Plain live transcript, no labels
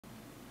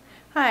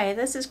Hi,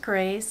 this is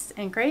Grace,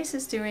 and Grace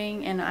is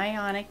doing an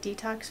ionic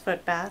detox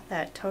foot bath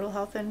at Total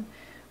Health and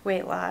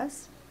Weight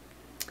Loss.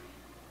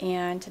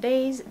 And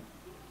today's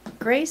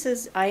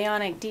Grace's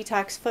ionic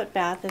detox foot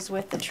bath is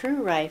with the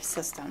True Rife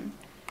system.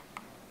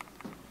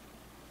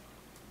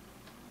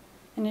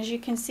 And as you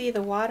can see,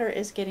 the water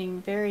is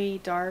getting very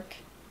dark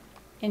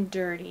and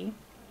dirty.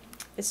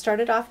 It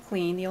started off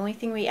clean. The only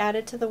thing we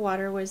added to the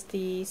water was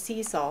the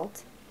sea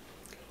salt.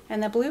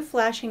 And the blue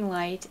flashing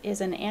light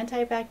is an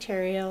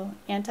antibacterial,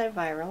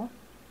 antiviral.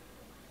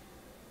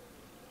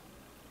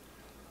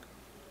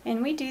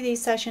 And we do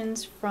these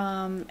sessions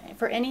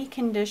for any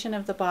condition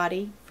of the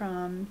body,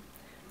 from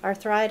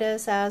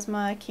arthritis,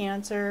 asthma,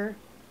 cancer,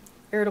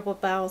 irritable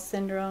bowel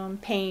syndrome,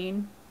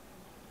 pain.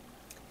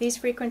 These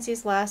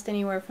frequencies last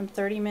anywhere from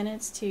 30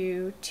 minutes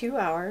to 2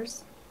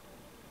 hours.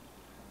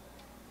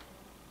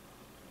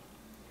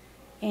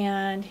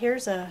 And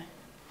here's a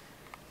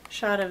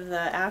shot of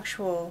the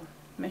actual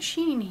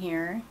machine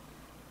here,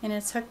 and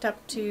it's hooked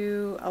up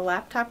to a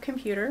laptop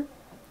computer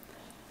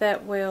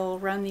that will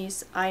run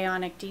these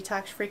ionic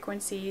detox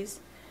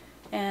frequencies,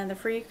 and the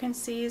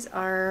frequencies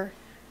are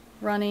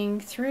running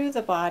through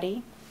the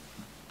body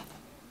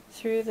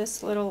through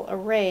this little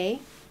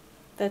array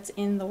that's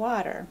in the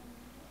water.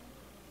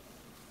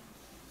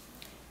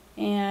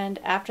 And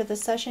after the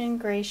session,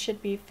 Grace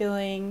should be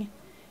feeling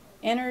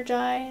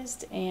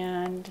energized,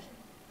 and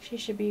she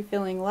should be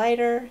feeling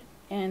lighter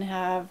and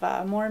have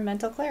more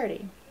mental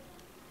clarity.